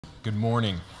Good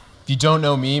morning. If you don't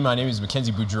know me, my name is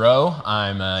Mackenzie Boudreau.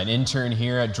 I'm an intern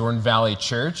here at Jordan Valley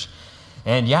Church.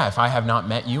 And yeah, if I have not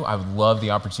met you, I would love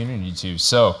the opportunity to.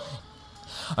 So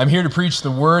I'm here to preach the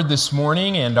word this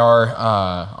morning, and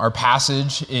our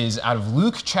passage is out of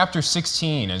Luke chapter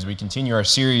 16 as we continue our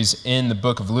series in the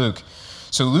book of Luke.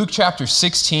 So Luke chapter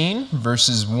 16,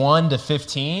 verses 1 to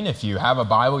 15. If you have a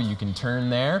Bible, you can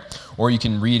turn there, or you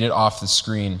can read it off the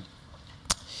screen.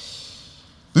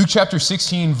 Luke chapter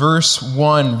 16, verse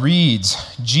 1 reads,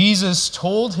 Jesus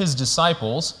told his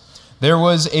disciples, there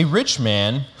was a rich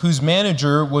man whose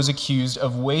manager was accused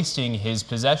of wasting his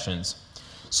possessions.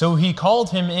 So he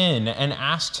called him in and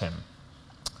asked him,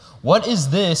 what is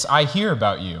this I hear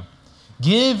about you?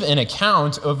 Give an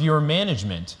account of your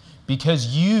management,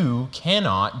 because you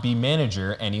cannot be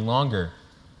manager any longer.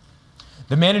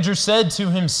 The manager said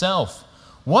to himself,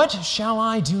 what shall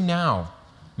I do now?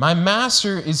 My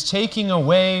master is taking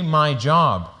away my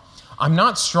job. I'm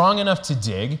not strong enough to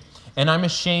dig, and I'm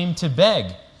ashamed to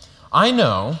beg. I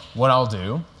know what I'll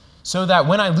do, so that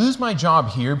when I lose my job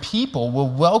here, people will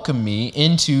welcome me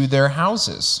into their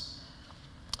houses.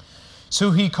 So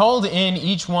he called in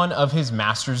each one of his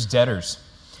master's debtors.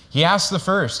 He asked the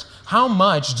first, how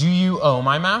much do you owe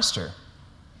my master?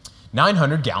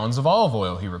 900 gallons of olive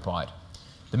oil, he replied.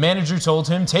 The manager told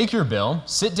him, take your bill,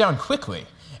 sit down quickly,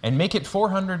 and make it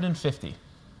 450.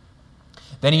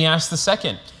 Then he asked the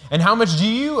second, and how much do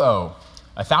you owe?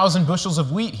 1,000 bushels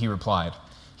of wheat, he replied.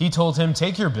 He told him,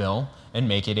 take your bill and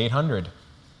make it 800.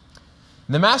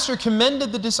 The master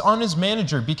commended the dishonest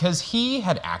manager because he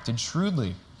had acted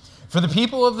shrewdly. For the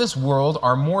people of this world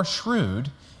are more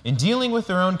shrewd in dealing with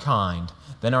their own kind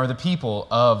than are the people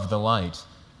of the light.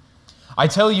 I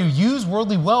tell you, use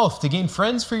worldly wealth to gain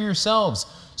friends for yourselves,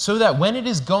 so that when it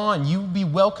is gone, you will be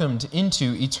welcomed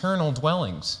into eternal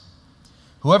dwellings.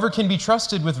 Whoever can be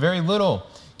trusted with very little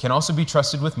can also be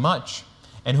trusted with much,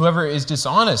 and whoever is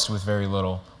dishonest with very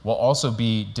little will also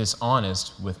be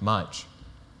dishonest with much.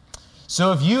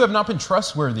 So if you have not been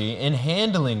trustworthy in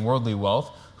handling worldly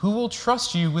wealth, who will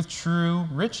trust you with true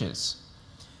riches?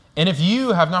 And if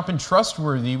you have not been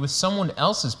trustworthy with someone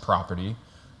else's property,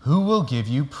 who will give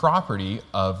you property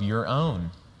of your own?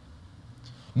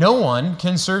 No one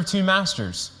can serve two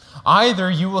masters.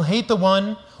 Either you will hate the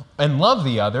one and love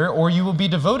the other, or you will be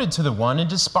devoted to the one and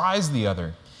despise the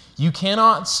other. You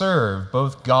cannot serve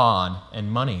both God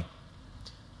and money.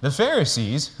 The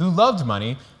Pharisees, who loved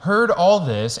money, heard all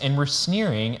this and were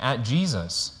sneering at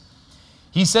Jesus.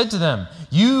 He said to them,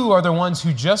 you are the ones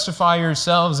who justify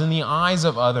yourselves in the eyes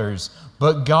of others,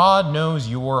 but God knows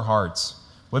your hearts.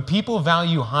 What people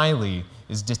value highly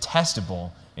is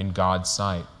detestable in God's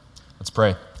sight. Let's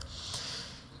pray.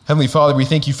 Heavenly Father, we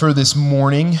thank you for this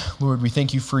morning. Lord, we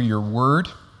thank you for your word.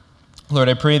 Lord,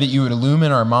 I pray that you would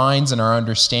illumine our minds and our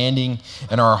understanding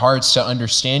and our hearts to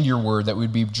understand your word, that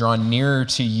we'd be drawn nearer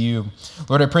to you.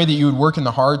 Lord, I pray that you would work in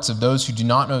the hearts of those who do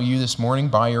not know you this morning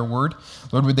by your word.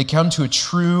 Lord, would they come to a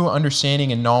true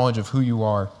understanding and knowledge of who you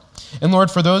are. And Lord,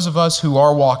 for those of us who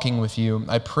are walking with you,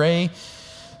 I pray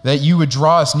that you would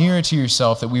draw us nearer to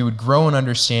yourself, that we would grow in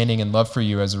understanding and love for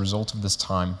you as a result of this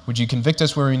time. Would you convict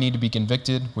us where we need to be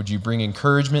convicted? Would you bring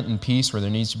encouragement and peace where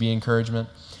there needs to be encouragement?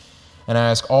 And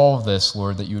I ask all of this,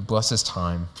 Lord, that you would bless this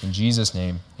time. In Jesus'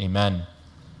 name, amen.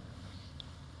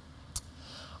 I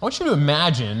want you to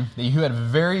imagine that you had a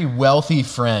very wealthy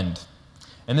friend,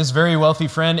 and this very wealthy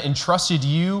friend entrusted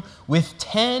you with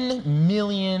 $10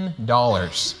 million.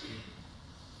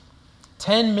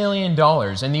 $10 million.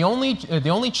 And the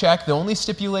only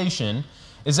stipulation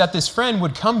is that this friend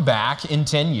would come back in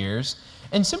 10 years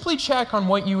and simply check on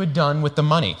what you had done with the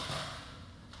money.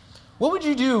 What would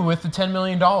you do with the $10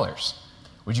 million?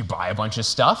 Would you buy a bunch of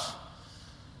stuff?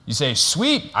 You say,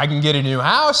 sweet, I can get a new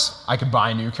house, I can buy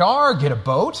a new car, get a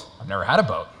boat. I've never had a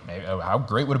boat. How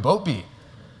great would a boat be?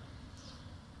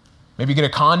 Maybe get a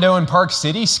condo in Park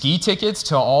City, ski tickets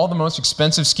to all the most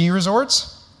expensive ski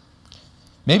resorts.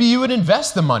 Maybe you would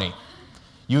invest the money.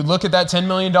 You would look at that $10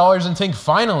 million and think,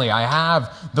 finally, I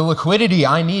have the liquidity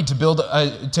I need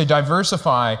to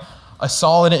diversify a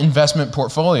solid investment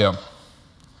portfolio.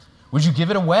 Would you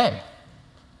give it away?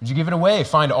 Would you give it away?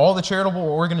 Find all the charitable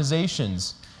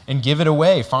organizations and give it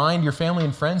away. Find your family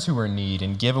and friends who are in need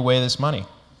and give away this money.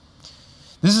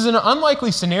 This is an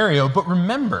unlikely scenario, but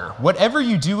remember, whatever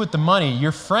you do with the money,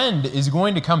 your friend is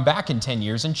going to come back in 10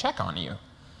 years and check on you.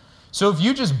 So if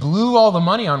you just blew all the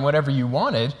money on whatever you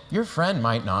wanted, your friend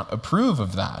might not approve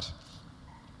of that.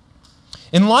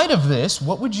 In light of this,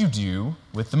 what would you do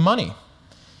with the money?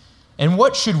 And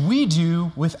what should we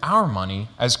do with our money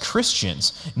as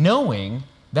Christians, knowing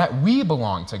that we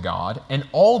belong to God and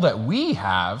all that we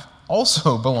have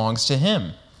also belongs to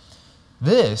him.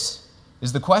 This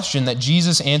is the question that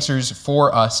Jesus answers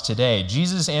for us today.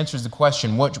 Jesus answers the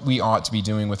question what we ought to be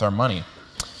doing with our money.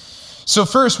 So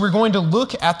first, we're going to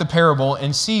look at the parable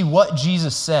and see what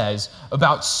Jesus says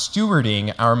about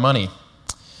stewarding our money.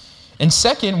 And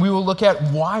second, we will look at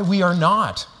why we are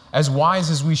not as wise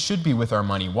as we should be with our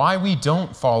money, why we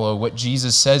don't follow what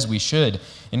Jesus says we should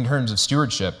in terms of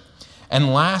stewardship.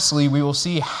 And lastly, we will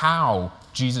see how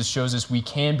Jesus shows us we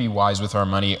can be wise with our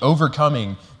money,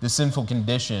 overcoming the sinful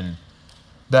condition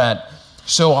that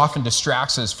so often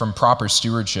distracts us from proper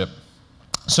stewardship.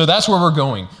 So that's where we're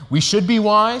going. We should be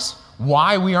wise,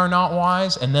 why we are not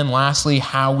wise, and then lastly,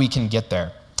 how we can get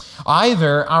there.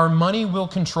 Either our money will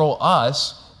control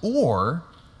us, or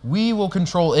we will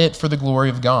control it for the glory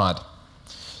of God.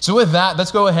 So with that,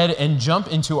 let's go ahead and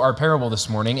jump into our parable this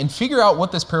morning and figure out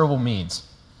what this parable means.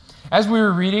 As we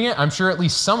were reading it, I'm sure at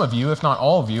least some of you, if not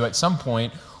all of you, at some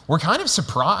point, were kind of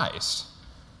surprised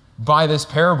by this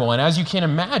parable. And as you can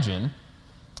imagine,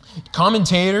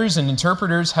 commentators and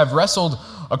interpreters have wrestled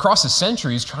across the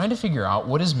centuries trying to figure out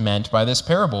what is meant by this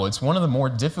parable. It's one of the more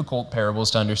difficult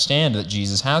parables to understand that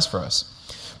Jesus has for us.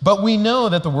 But we know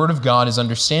that the Word of God is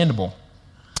understandable.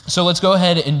 So let's go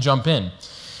ahead and jump in.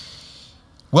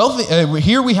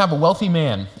 Here we have a wealthy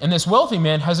man, and this wealthy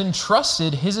man has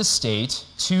entrusted his estate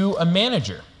to a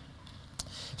manager.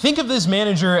 Think of this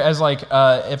manager as like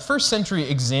a first century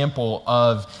example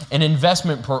of an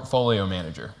investment portfolio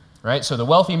manager, right? So the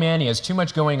wealthy man, he has too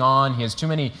much going on. He has too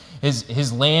many,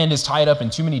 his land is tied up in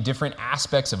too many different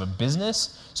aspects of a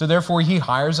business. So therefore he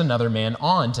hires another man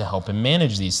on to help him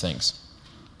manage these things.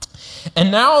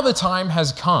 And now the time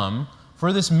has come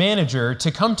for this manager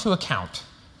to come to account.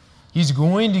 He's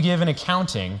going to give an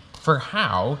accounting for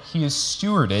how he has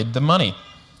stewarded the money.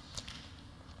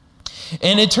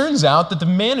 And it turns out that the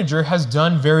manager has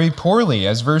done very poorly,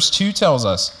 as verse 2 tells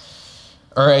us.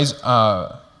 Or as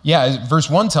verse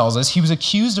 1 tells us, he was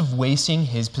accused of wasting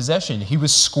his possession. He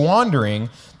was squandering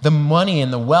the money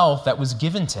and the wealth that was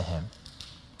given to him.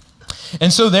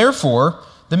 And so therefore,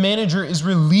 the manager is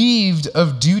relieved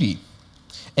of duty.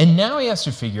 And now he has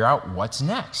to figure out what's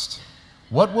next.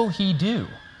 What will he do?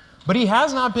 But he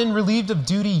has not been relieved of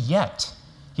duty yet.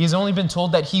 He has only been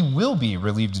told that he will be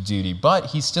relieved of duty, but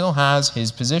he still has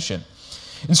his position.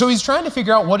 And so he's trying to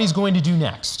figure out what he's going to do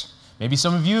next. Maybe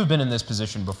some of you have been in this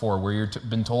position before where you've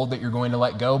been told that you're going to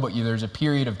let go, but there's a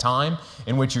period of time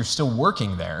in which you're still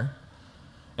working there.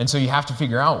 And so you have to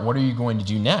figure out what are you going to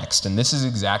do next. And this is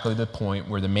exactly the point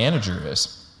where the manager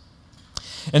is.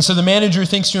 And so the manager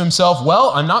thinks to himself,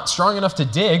 well, I'm not strong enough to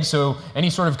dig, so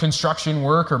any sort of construction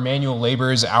work or manual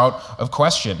labor is out of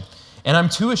question. And I'm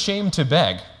too ashamed to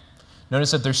beg.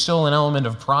 Notice that there's still an element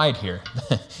of pride here.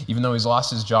 Even though he's lost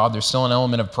his job, there's still an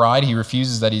element of pride. He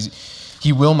refuses that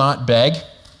he will not beg.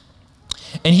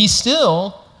 And he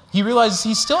realizes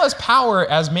he still has power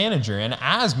as manager. And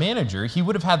as manager, he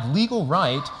would have had legal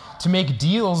right to make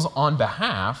deals on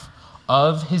behalf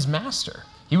of his master.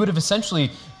 He would have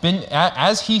essentially been,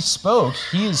 as he spoke,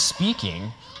 he is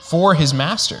speaking for his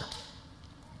master.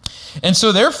 And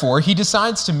so therefore, he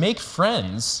decides to make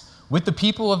friends with the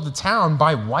people of the town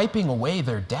by wiping away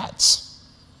their debts.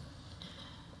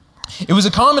 It was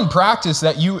a common practice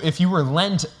that if you were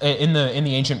lent in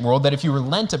the ancient world, that if you were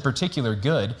lent a particular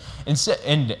good,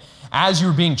 and as you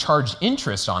were being charged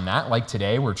interest on that, like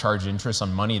today, we're charged interest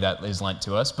on money that is lent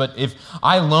to us. But if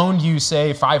I loaned you,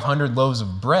 say, 500 loaves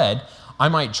of bread, I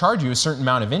might charge you a certain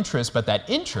amount of interest, but that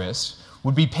interest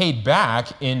would be paid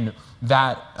back in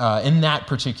that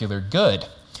particular good.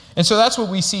 And so that's what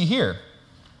we see here.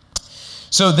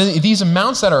 So these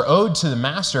amounts that are owed to the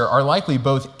master are likely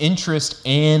both interest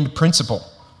and principal.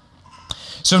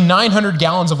 So 900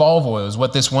 gallons of olive oil is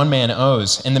what this one man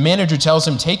owes. And the manager tells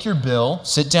him, take your bill,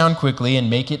 sit down quickly, and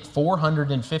make it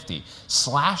 450,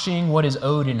 slashing what is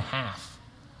owed in half.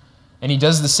 And he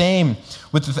does the same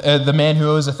with the man who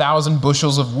owes 1,000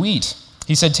 bushels of wheat.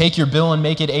 He said, take your bill and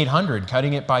make it 800,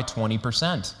 cutting it by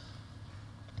 20%.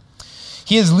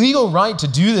 He has legal right to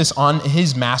do this on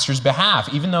his master's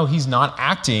behalf, even though he's not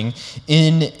acting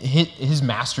in his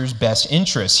master's best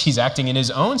interest. He's acting in his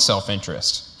own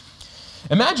self-interest.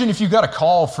 Imagine if you got a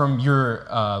call from your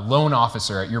loan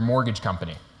officer at your mortgage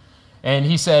company. And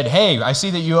he said, hey, I see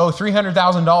that you owe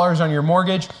 $300,000 on your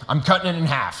mortgage. I'm cutting it in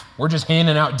half. We're just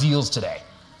handing out deals today.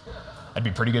 That'd be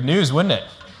pretty good news, wouldn't it?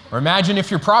 Or imagine if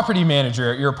your property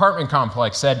manager at your apartment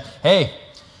complex said, hey,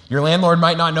 your landlord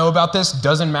might not know about this,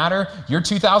 doesn't matter. Your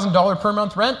 $2,000 per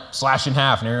month rent, slash in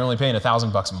half, and you're only paying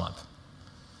 $1,000 a month.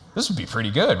 This would be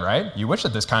pretty good, right? You wish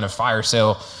that this kind of fire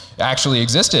sale actually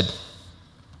existed.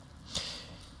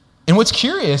 And what's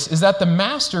curious is that the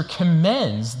master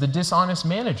commends the dishonest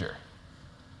manager.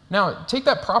 Now, take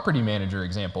that property manager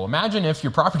example. Imagine if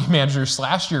your property manager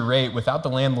slashed your rate without the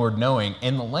landlord knowing,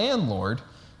 and the landlord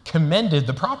commended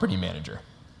the property manager.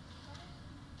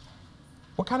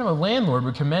 What kind of a landlord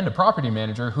would commend a property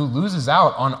manager who loses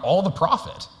out on all the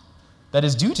profit that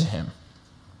is due to him?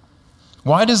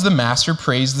 Why does the master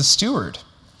praise the steward?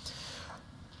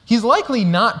 He's likely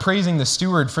not praising the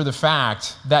steward for the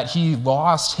fact that he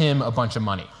lost him a bunch of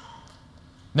money.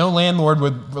 No landlord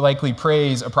would likely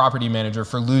praise a property manager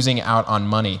for losing out on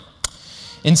money.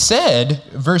 Instead,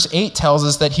 verse 8 tells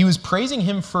us that he was praising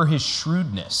him for his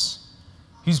shrewdness.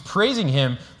 He's praising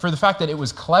him for the fact that it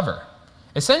was clever.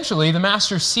 Essentially, the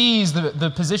master sees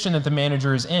the position that the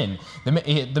manager is in.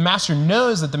 The master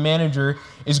knows that the manager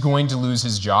is going to lose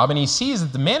his job, and he sees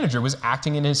that the manager was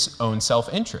acting in his own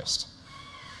self-interest.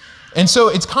 And so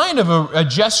it's kind of a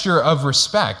gesture of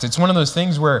respect. It's one of those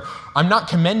things where I'm not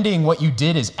commending what you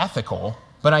did as ethical,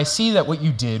 but I see that what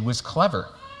you did was clever.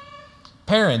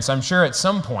 Parents, I'm sure at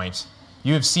some point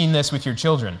you have seen this with your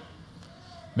children.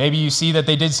 Maybe you see that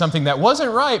they did something that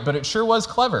wasn't right, but it sure was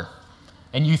clever.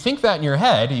 And you think that in your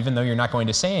head, even though you're not going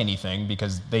to say anything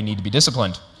because they need to be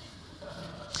disciplined.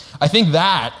 I think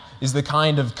that is the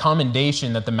kind of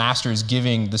commendation that the master is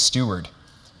giving the steward.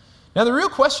 Now, the real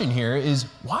question here is,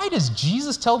 why does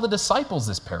Jesus tell the disciples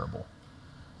this parable?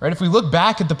 Right? If we look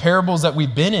back at the parables that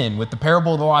we've been in, with the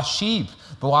parable of the lost sheep,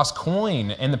 the lost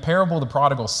coin, and the parable of the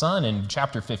prodigal son in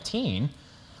chapter 15,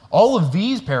 all of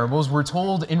these parables were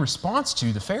told in response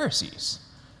to the Pharisees,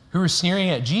 who were sneering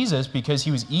at Jesus because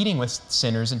he was eating with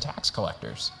sinners and tax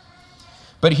collectors.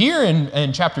 But here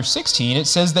in chapter 16, it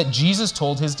says that Jesus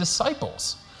told his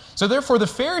disciples. So therefore, the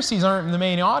Pharisees aren't the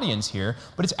main audience here,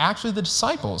 but it's actually the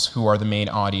disciples who are the main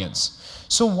audience.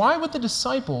 So why would the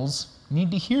disciples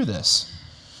need to hear this?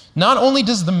 Not only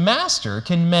does the master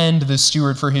commend the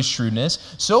steward for his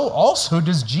shrewdness, so also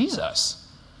does Jesus.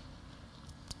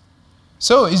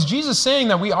 So is Jesus saying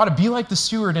that we ought to be like the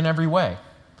steward in every way?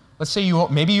 Let's say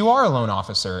maybe you are a loan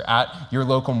officer at your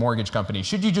local mortgage company.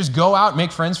 Should you just go out and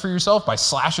make friends for yourself by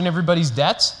slashing everybody's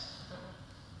debts?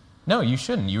 No, you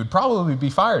shouldn't. You would probably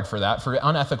be fired for that, for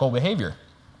unethical behavior.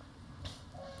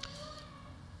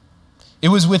 It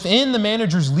was within the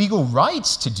manager's legal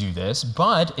rights to do this,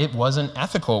 but it wasn't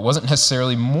ethical. It wasn't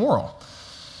necessarily moral.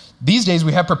 These days,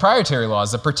 we have proprietary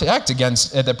laws that protect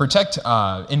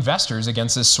investors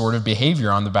against this sort of behavior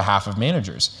on the behalf of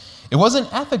managers. It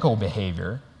wasn't ethical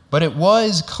behavior, but it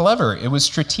was clever. It was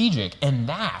strategic, and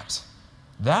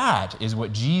that is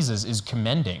what Jesus is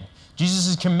commending. Jesus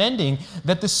is commending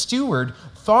that the steward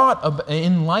thought,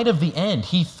 in light of the end,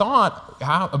 he thought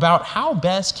about how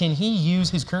best can he use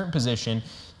his current position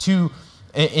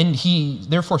and he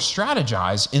therefore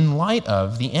strategized in light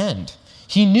of the end.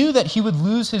 He knew that he would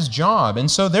lose his job, and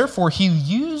so therefore he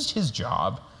used his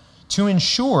job to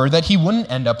ensure that he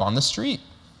wouldn't end up on the street.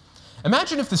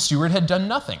 Imagine if the steward had done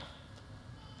nothing.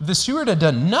 If the steward had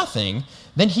done nothing,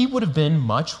 then he would have been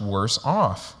much worse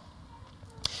off.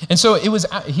 And so he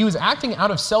was acting out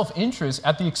of self-interest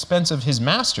at the expense of his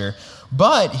master,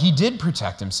 but he did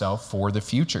protect himself for the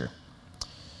future.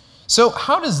 So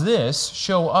how does this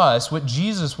show us what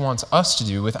Jesus wants us to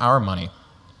do with our money?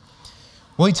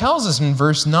 Well, he tells us in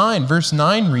verse 9. Verse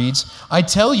 9 reads, "I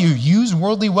tell you, use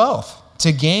worldly wealth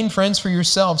to gain friends for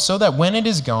yourselves, so that when it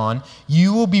is gone,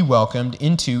 you will be welcomed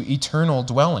into eternal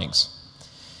dwellings."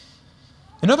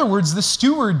 In other words, the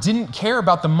steward didn't care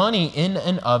about the money in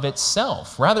and of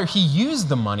itself. Rather, he used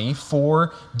the money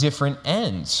for different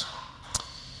ends.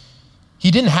 He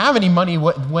didn't have any money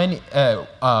when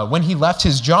he left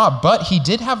his job, but he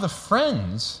did have the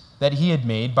friends that he had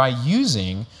made by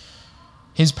using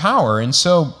his power. And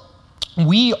so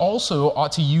we also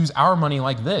ought to use our money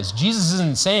like this. Jesus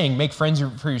isn't saying make friends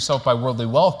for yourself by worldly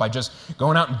wealth by just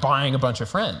going out and buying a bunch of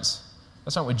friends.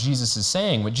 That's not what Jesus is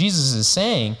saying. What Jesus is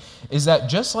saying is that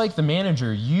just like the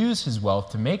manager used his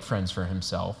wealth to make friends for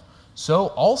himself, so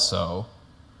also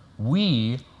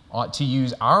we ought to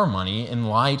use our money in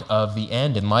light of the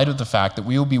end, in light of the fact that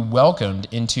we will be welcomed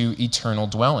into eternal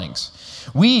dwellings.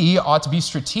 We ought to be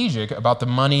strategic about the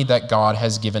money that God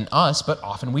has given us, but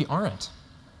often we aren't.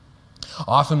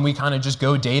 Often we kind of just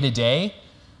go day to day,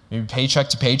 maybe paycheck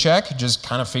to paycheck, just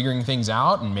kind of figuring things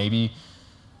out and maybe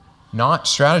not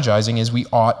strategizing as we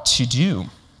ought to do.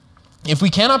 If we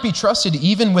cannot be trusted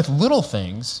even with little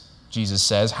things, Jesus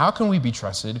says, how can we be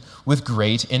trusted with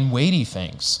great and weighty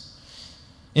things?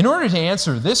 In order to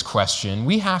answer this question,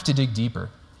 we have to dig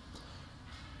deeper.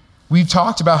 We've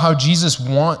talked about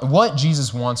what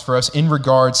Jesus wants for us in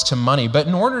regards to money, but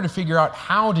in order to figure out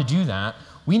how to do that,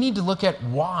 we need to look at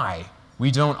why we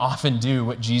don't often do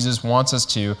what Jesus wants us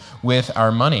to with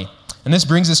our money. And this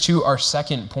brings us to our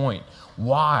second point,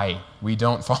 why we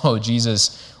don't follow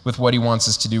Jesus with what he wants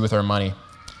us to do with our money.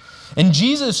 And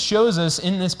Jesus shows us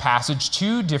in this passage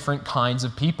two different kinds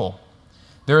of people.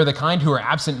 There are the kind who are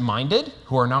absent-minded,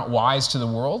 who are not wise to the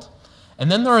world.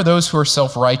 And then there are those who are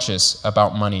self-righteous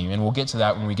about money. And we'll get to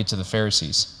that when we get to the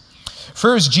Pharisees.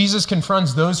 First, Jesus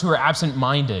confronts those who are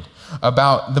absent-minded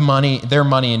about their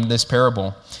money in this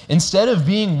parable. Instead of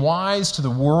being wise to the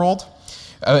world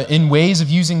in ways of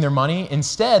using their money,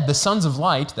 instead, the sons of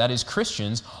light, that is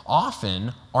Christians,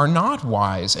 often are not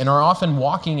wise and are often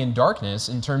walking in darkness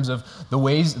in terms of the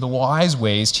wise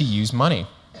ways to use money.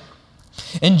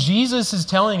 And Jesus is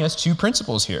telling us two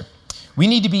principles here. We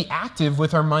need to be active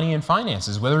with our money and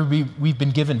finances, whether we've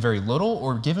been given very little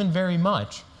or given very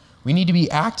much. We need to be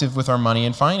active with our money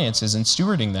and finances and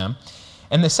stewarding them.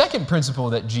 And the second principle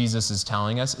that Jesus is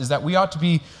telling us is that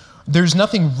there's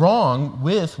nothing wrong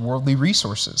with worldly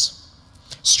resources.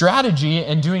 Strategy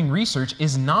and doing research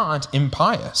is not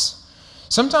impious.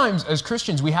 Sometimes as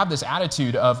Christians, we have this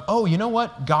attitude of, oh, you know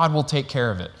what? God will take care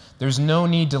of it. There's no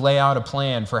need to lay out a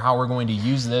plan for how we're going to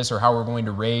use this or how we're going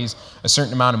to raise a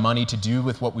certain amount of money to do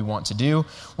with what we want to do.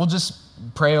 We'll just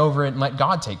pray over it and let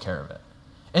God take care of it.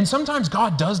 And sometimes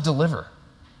God does deliver.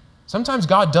 Sometimes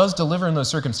God does deliver in those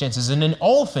circumstances. And in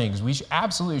all things, we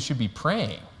absolutely should be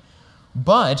praying.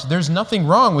 But there's nothing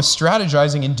wrong with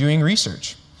strategizing and doing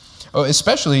research,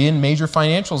 especially in major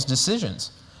financial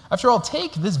decisions. After all,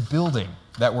 take this building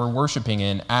that we're worshiping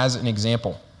in as an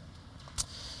example.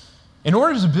 In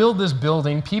order to build this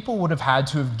building, people would have had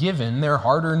to have given their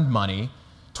hard-earned money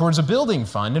towards a building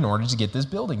fund in order to get this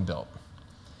building built.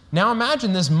 Now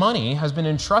imagine this money has been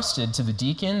entrusted to the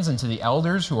deacons and to the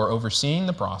elders who are overseeing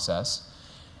the process.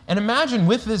 And imagine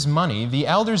with this money, the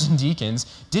elders and deacons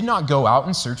did not go out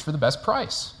and search for the best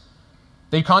price.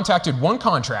 They contacted one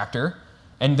contractor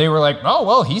and they were like, oh,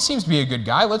 well, he seems to be a good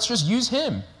guy. Let's just use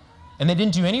him. And they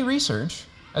didn't do any research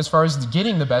as far as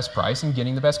getting the best price and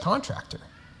getting the best contractor.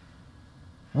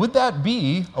 Would that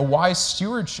be a wise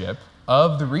stewardship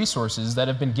of the resources that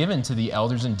have been given to the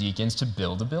elders and deacons to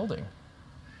build a building?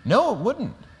 No, it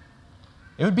wouldn't.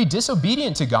 It would be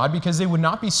disobedient to God because they would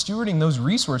not be stewarding those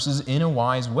resources in a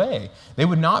wise way. They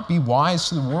would not be wise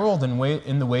to the world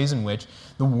in the ways in which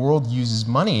the world uses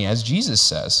money, as Jesus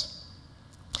says.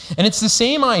 And it's the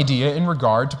same idea in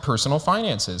regard to personal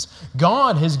finances.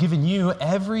 God has given you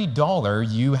every dollar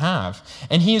you have,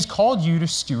 and he has called you to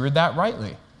steward that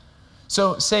rightly.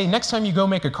 So say next time you go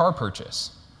make a car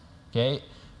purchase, okay,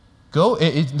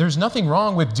 there's nothing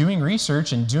wrong with doing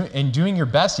research and doing your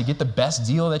best to get the best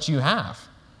deal that you have,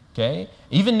 okay?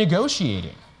 Even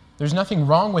negotiating. There's nothing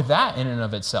wrong with that in and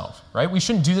of itself, right? We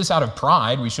shouldn't do this out of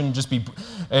pride. We shouldn't just be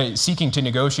seeking to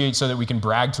negotiate so that we can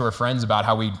brag to our friends about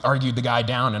how we argued the guy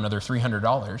down another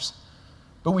 $300.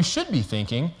 But we should be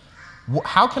thinking,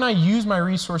 how can I use my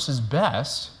resources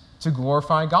best to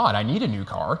glorify God? I need a new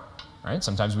car, right?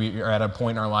 Sometimes we are at a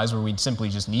point in our lives where we simply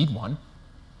just need one,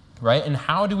 right? And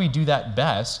how do we do that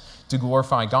best to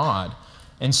glorify God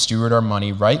and steward our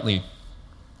money rightly?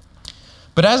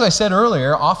 But as I said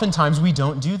earlier, oftentimes we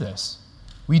don't do this.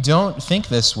 We don't think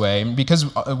this way because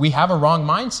we have a wrong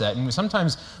mindset, and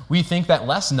sometimes we think that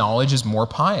less knowledge is more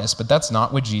pious, but that's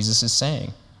not what Jesus is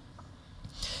saying.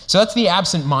 So that's the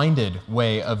absent-minded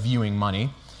way of viewing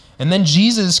money. And then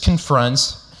Jesus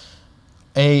confronts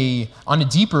on a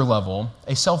deeper level,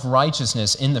 a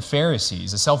self-righteousness in the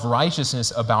Pharisees, a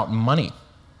self-righteousness about money.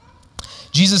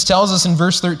 Jesus tells us in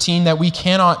verse 13 that we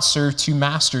cannot serve two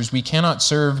masters. We cannot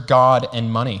serve God and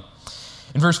money.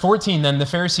 In verse 14, then the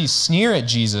Pharisees sneer at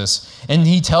Jesus, and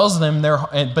he tells them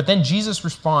but then Jesus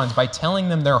responds by telling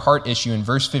them their heart issue in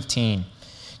verse 15.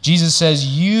 Jesus says,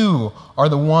 "You are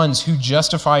the ones who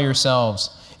justify yourselves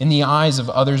in the eyes of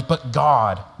others, but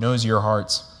God knows your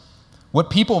hearts. What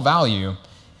people value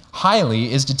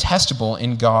highly is detestable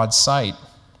in God's sight."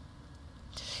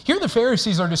 Here the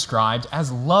Pharisees are described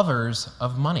as lovers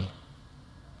of money.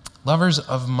 Lovers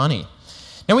of money.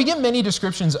 Now we get many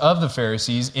descriptions of the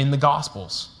Pharisees in the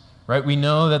Gospels, right? We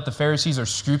know that the Pharisees are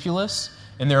scrupulous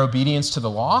in their obedience to the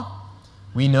law.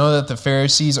 We know that the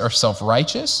Pharisees are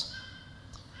self-righteous.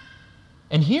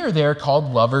 And here they're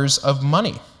called lovers of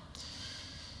money.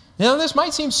 Now, this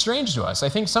might seem strange to us. I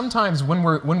think sometimes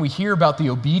when we hear about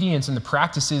the obedience and the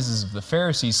practices of the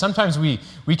Pharisees, sometimes we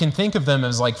can think of them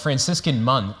as like Franciscan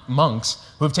monks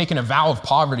who have taken a vow of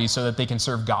poverty so that they can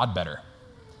serve God better.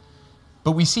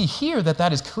 But we see here that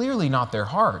that is clearly not their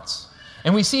hearts.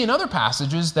 And we see in other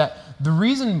passages that the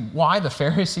reason why the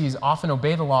Pharisees often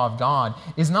obey the law of God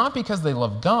is not because they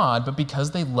love God, but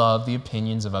because they love the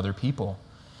opinions of other people.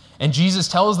 And Jesus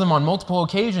tells them on multiple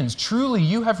occasions, truly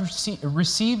you have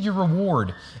received your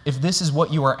reward if this is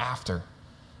what you are after.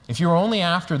 If you are only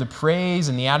after the praise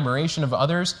and the admiration of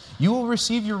others, you will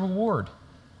receive your reward.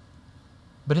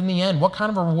 But in the end, what kind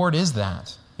of a reward is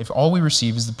that if all we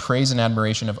receive is the praise and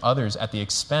admiration of others at the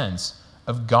expense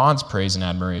of God's praise and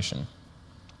admiration?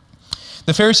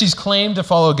 The Pharisees claim to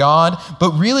follow God,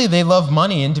 but really they love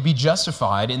money and to be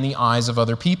justified in the eyes of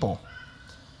other people.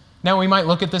 Now, we might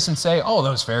look at this and say, oh,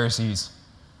 those Pharisees.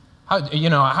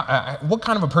 What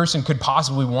kind of a person could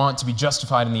possibly want to be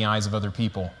justified in the eyes of other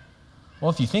people? Well,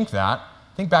 if you think that,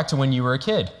 think back to when you were a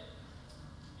kid.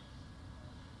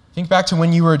 Think back to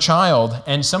when you were a child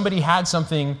and somebody had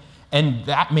something and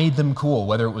that made them cool,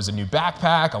 whether it was a new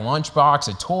backpack, a lunchbox,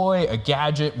 a toy, a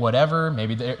gadget, whatever.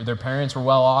 Maybe their parents were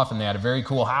well off and they had a very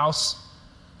cool house.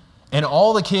 And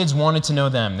all the kids wanted to know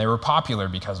them. They were popular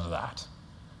because of that.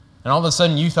 And all of a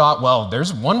sudden you thought, well,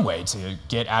 there's one way to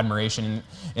get admiration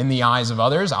in the eyes of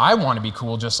others. I want to be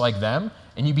cool just like them.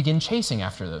 And you begin chasing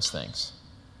after those things.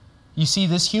 You see,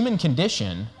 this human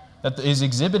condition that is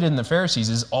exhibited in the Pharisees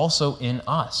is also in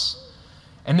us.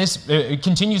 And this it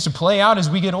continues to play out as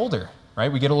we get older,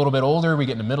 right? We get a little bit older, we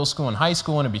get into middle school and high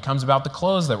school, and it becomes about the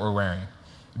clothes that we're wearing.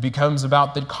 It becomes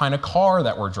about the kind of car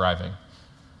that we're driving.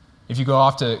 If you go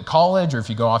off to college or if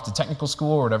you go off to technical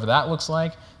school or whatever that looks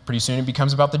like, pretty soon it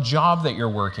becomes about the job that you're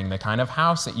working, the kind of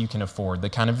house that you can afford, the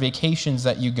kind of vacations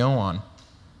that you go on.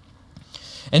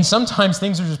 And sometimes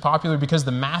things are just popular because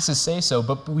the masses say so,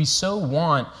 but we so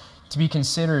want to be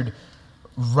considered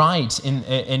right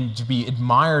and to be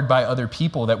admired by other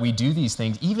people that we do these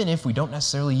things, even if we don't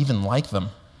necessarily even like them.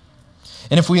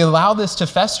 And if we allow this to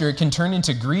fester, it can turn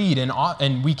into greed,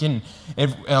 and we can,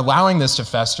 allowing this to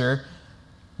fester,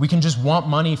 we can just want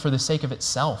money for the sake of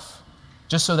itself,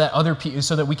 just so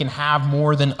that we can have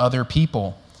more than other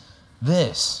people.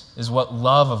 This is what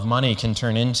love of money can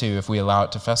turn into if we allow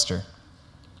it to fester.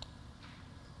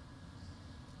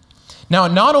 Now,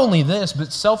 not only this,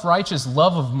 but self-righteous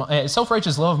love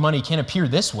of money can appear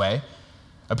this way,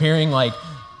 appearing like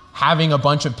having a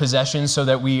bunch of possessions so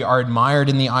that we are admired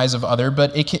in the eyes of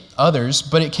others,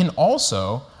 but it can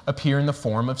also appear in the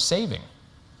form of saving.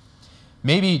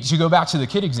 Maybe, to go back to the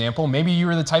kid example, maybe you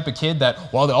were the type of kid that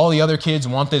while all the other kids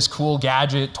want this cool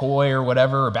gadget, toy, or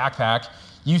whatever, or backpack,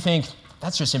 you think,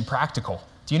 that's just impractical.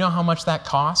 Do you know how much that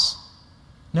costs?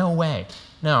 No way.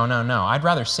 No. I'd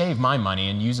rather save my money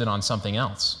and use it on something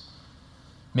else.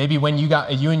 Maybe when you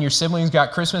and your siblings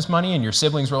got Christmas money and your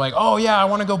siblings were like, oh yeah, I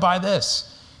want to go buy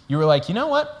this. You were like, you know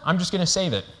what? I'm just going to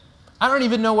save it. I don't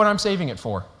even know what I'm saving it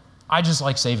for. I just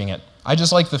like saving it. I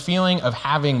just like the feeling of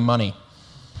having money.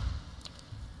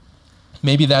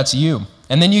 Maybe that's you.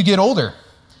 And then you get older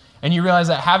and you realize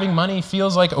that having money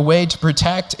feels like a way to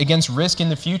protect against risk in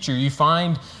the future. You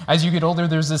find as you get older,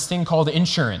 there's this thing called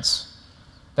insurance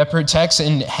that protects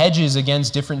and hedges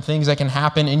against different things that can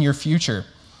happen in your future.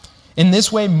 In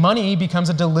this way, money becomes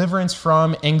a deliverance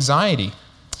from anxiety.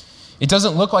 It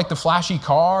doesn't look like the flashy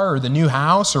car or the new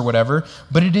house or whatever,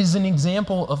 but it is an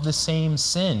example of the same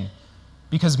sin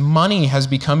because money has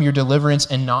become your deliverance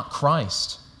and not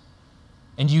Christ.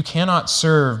 And you cannot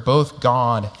serve both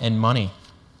God and money.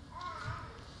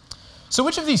 So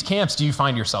which of these camps do you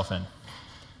find yourself in?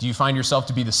 Do you find yourself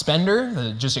to be the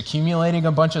spender, just accumulating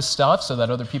a bunch of stuff so that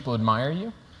other people admire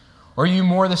you? Or are you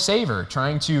more the saver,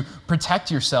 trying to protect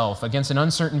yourself against an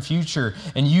uncertain future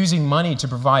and using money to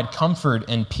provide comfort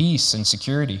and peace and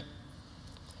security?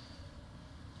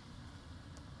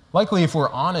 Likely, if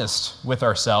we're honest with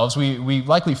ourselves, we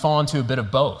likely fall into a bit of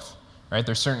both. Right?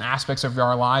 There's certain aspects of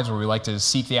our lives where we like to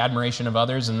seek the admiration of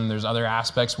others, and then there's other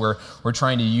aspects where we're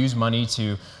trying to use money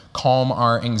to calm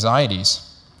our anxieties.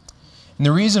 And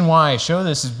the reason why I show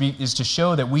this is to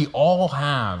show that we all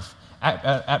have,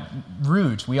 at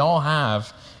root, we all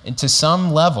have, and to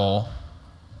some level,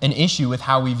 an issue with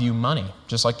how we view money,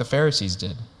 just like the Pharisees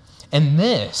did. And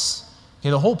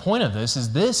the whole point of this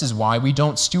is why we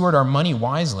don't steward our money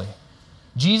wisely.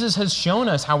 Jesus has shown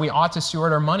us how we ought to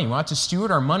steward our money. We ought to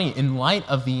steward our money in light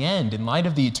of the end, in light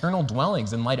of the eternal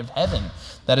dwellings, in light of heaven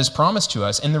that is promised to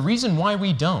us. And the reason why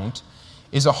we don't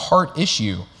is a heart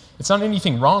issue. It's not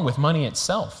anything wrong with money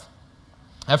itself.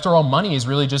 After all, money is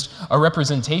really just a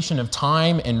representation of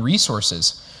time and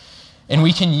resources. And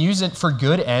we can use it for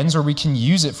good ends or we can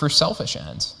use it for selfish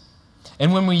ends.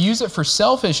 And when we use it for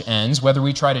selfish ends, whether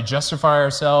we try to justify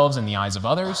ourselves in the eyes of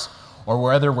others, or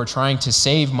whether we're trying to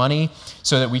save money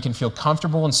so that we can feel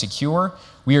comfortable and secure,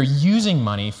 we are using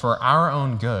money for our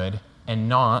own good and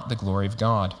not the glory of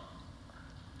God.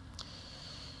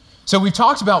 So we've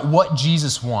talked about what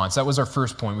Jesus wants. That was our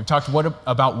first point. We've talked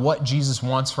about what Jesus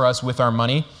wants for us with our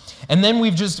money. And then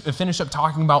we've just finished up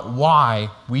talking about why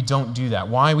we don't do that,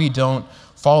 why we don't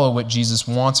follow what Jesus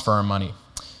wants for our money.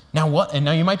 Now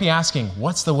you might be asking,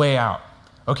 what's the way out?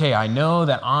 Okay, I know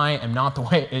that I am not the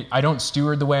way, I don't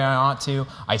steward the way I ought to.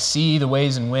 I see the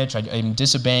ways in which I'm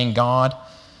disobeying God.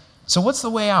 So what's the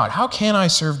way out? How can I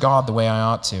serve God the way I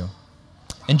ought to?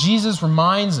 And Jesus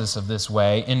reminds us of this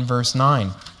way in verse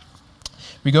 9.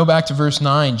 We go back to verse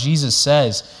 9. Jesus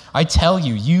says, I tell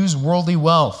you, use worldly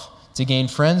wealth to gain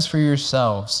friends for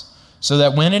yourselves, so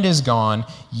that when it is gone,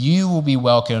 you will be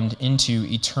welcomed into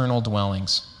eternal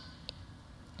dwellings.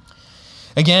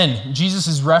 Again,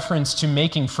 Jesus' reference to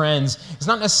making friends is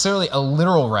not necessarily a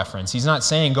literal reference. He's not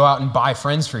saying go out and buy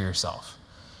friends for yourself.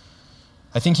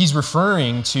 I think he's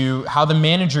referring to how the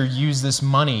manager used this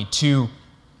money to,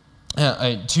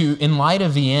 in light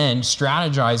of the end,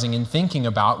 strategizing and thinking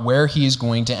about where he is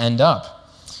going to end up.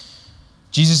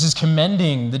 Jesus is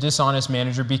commending the dishonest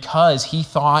manager because he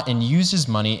thought and used his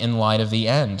money in light of the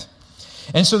end.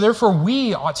 And so therefore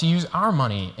we ought to use our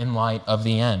money in light of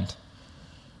the end.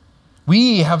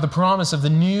 We have the promise of the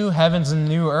new heavens and the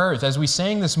new earth. As we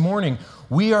sang this morning,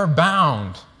 we are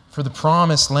bound for the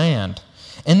promised land.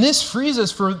 And this frees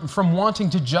us from wanting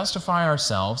to justify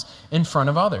ourselves in front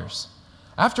of others.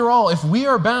 After all, if we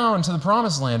are bound to the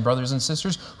promised land, brothers and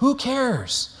sisters, who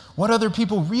cares what other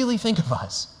people really think of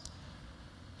us?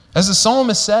 As the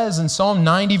psalmist says in Psalm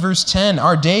 90, verse 10,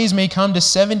 our days may come to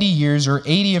 70 years or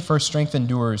 80 if our strength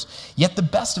endures, yet the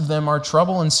best of them are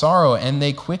trouble and sorrow, and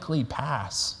they quickly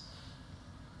pass.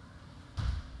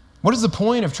 What is the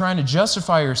point of trying to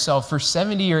justify yourself for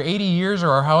 70 or 80 years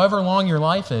or however long your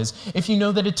life is if you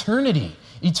know that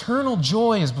eternal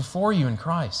joy is before you in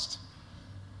Christ?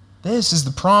 This is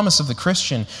the promise of the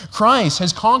Christian. Christ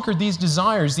has conquered these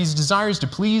desires to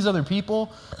please other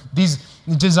people, these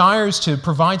desires to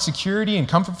provide security and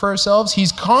comfort for ourselves.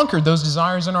 He's conquered those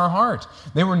desires in our heart.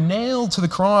 They were nailed to the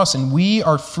cross and we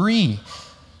are free.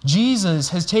 Jesus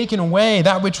has taken away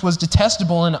that which was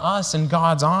detestable in us in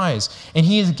God's eyes, and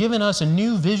he has given us a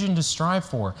new vision to strive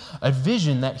for, a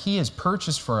vision that he has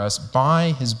purchased for us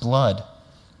by his blood.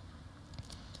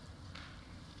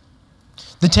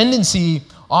 The tendency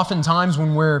oftentimes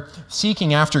when we're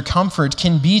seeking after comfort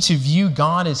can be to view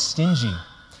God as stingy,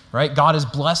 right? God has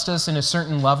blessed us in a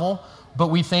certain level, but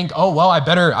we think, oh, well, I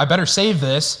better save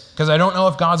this because I don't know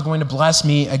if God's going to bless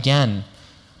me again.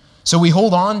 So we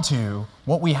hold on to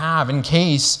what we have in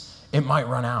case it might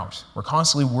run out. We're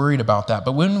constantly worried about that.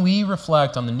 But when we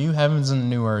reflect on the new heavens and the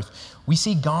new earth, we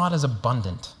see God as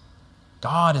abundant.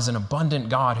 God is an abundant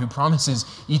God who promises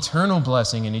eternal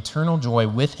blessing and eternal joy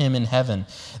with him in heaven.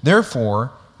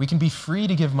 Therefore, we can be free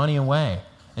to give money away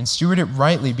and steward it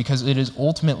rightly because it is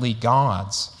ultimately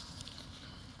God's.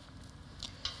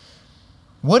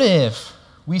 What if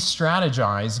we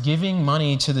strategize giving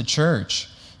money to the church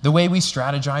the way we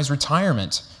strategize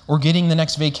retirement or getting the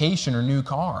next vacation or new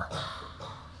car?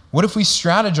 What if we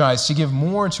strategize to give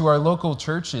more to our local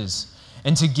churches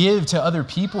and to give to other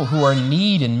people who are in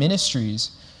need in ministries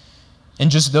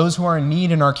and just those who are in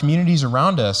need in our communities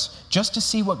around us, just to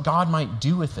see what God might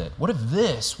do with it? What if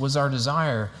this was our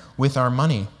desire with our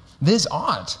money? This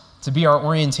ought to be our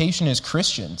orientation as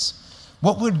Christians.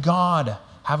 What would God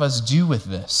have us do with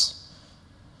this?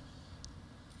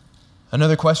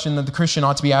 Another question that the Christian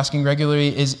ought to be asking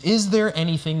regularly is there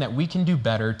anything that we can do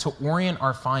better to orient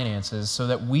our finances so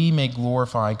that we may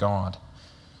glorify God?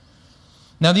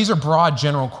 Now, these are broad,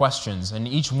 general questions, and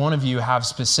each one of you have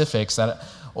specifics that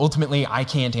ultimately I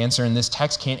can't answer, and this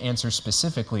text can't answer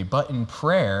specifically, but in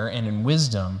prayer and in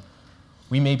wisdom,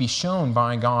 we may be shown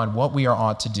by God what we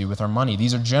ought to do with our money.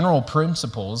 These are general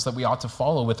principles that we ought to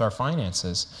follow with our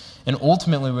finances. And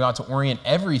ultimately, we ought to orient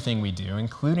everything we do,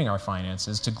 including our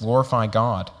finances, to glorify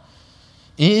God.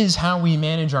 Is how we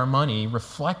manage our money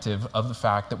reflective of the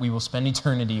fact that we will spend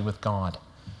eternity with God?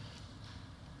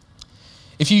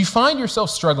 If you find yourself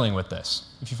struggling with this,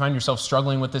 if you find yourself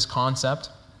struggling with this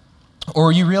concept,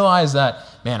 or you realize that,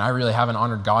 man, I really haven't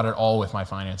honored God at all with my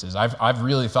finances. I've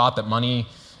really thought that money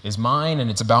is mine and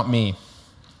it's about me.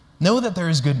 Know that there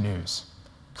is good news.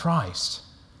 Christ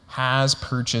has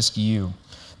purchased you.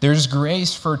 There's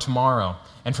grace for tomorrow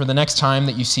and for the next time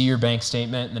that you see your bank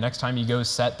statement, the next time you go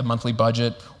set the monthly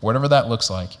budget, whatever that looks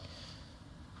like.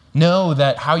 Know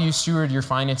that how you steward your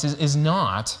finances is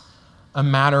not a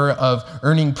matter of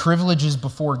earning privileges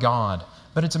before God,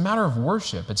 but it's a matter of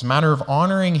worship. It's a matter of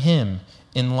honoring him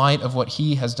in light of what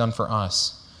he has done for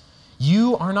us.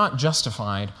 You are not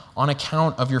justified on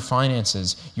account of your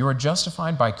finances. You are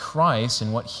justified by Christ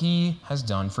and what he has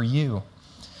done for you.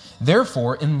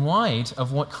 Therefore, in light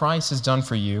of what Christ has done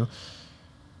for you,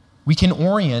 we can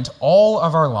orient all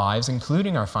of our lives,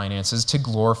 including our finances, to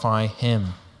glorify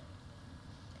him.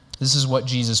 This is what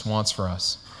Jesus wants for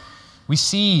us. We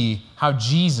see how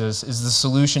Jesus is the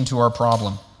solution to our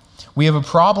problem. We have a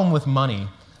problem with money,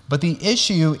 but the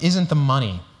issue isn't the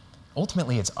money.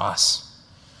 Ultimately, it's us.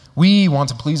 We want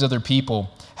to please other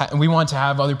people. We want to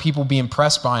have other people be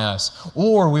impressed by us,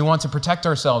 or we want to protect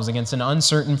ourselves against an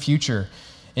uncertain future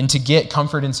and to get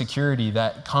comfort and security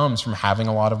that comes from having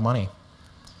a lot of money.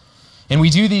 And we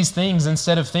do these things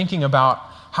instead of thinking about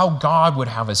how God would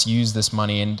have us use this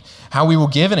money and how we will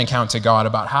give an account to God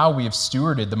about how we have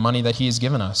stewarded the money that he has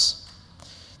given us.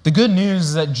 The good news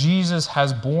is that Jesus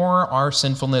has borne our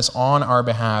sinfulness on our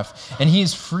behalf, and he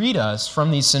has freed us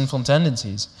from these sinful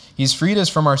tendencies. He's freed us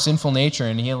from our sinful nature,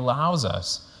 and he allows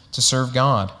us to serve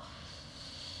God.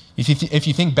 If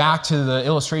you think back to the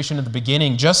illustration at the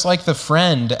beginning, just like the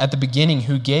friend at the beginning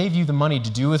who gave you the money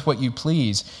to do with what you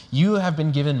please, you have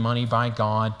been given money by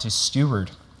God to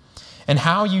steward. And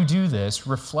how you do this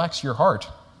reflects your heart.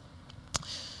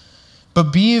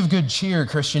 But be of good cheer,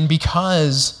 Christian,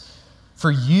 because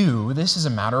for you, this is a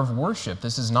matter of worship.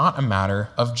 This is not a matter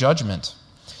of judgment.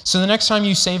 So the next time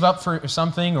you save up for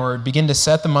something or begin to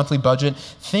set the monthly budget,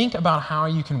 think about how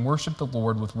you can worship the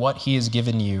Lord with what he has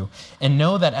given you, and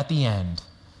know that at the end,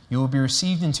 you will be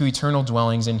received into eternal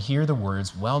dwellings and hear the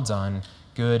words, "Well done,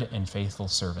 good and faithful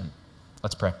servant."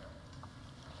 Let's pray.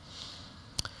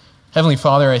 Heavenly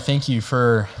Father, I thank you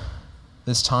for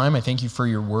this time. I thank you for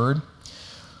your word.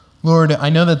 Lord, I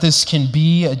know that this can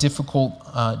be a difficult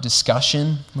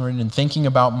discussion, Lord, in thinking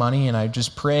about money, and I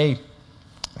just pray,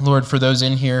 Lord, for those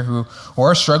in here who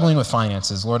are struggling with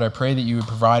finances, Lord, I pray that you would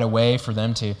provide a way for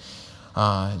them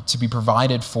to be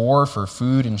provided for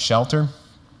food and shelter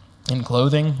and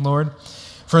clothing, Lord.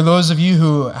 For those of you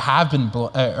who have been,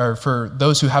 or for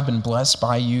those who have been blessed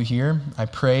by you here, I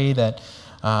pray that,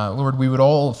 Lord, we would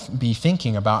all be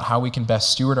thinking about how we can best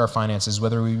steward our finances,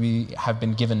 whether we have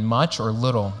been given much or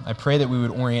little. I pray that we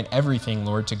would orient everything,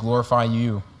 Lord, to glorify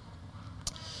you.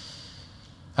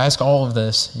 I ask all of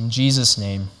this in Jesus'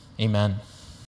 name, amen.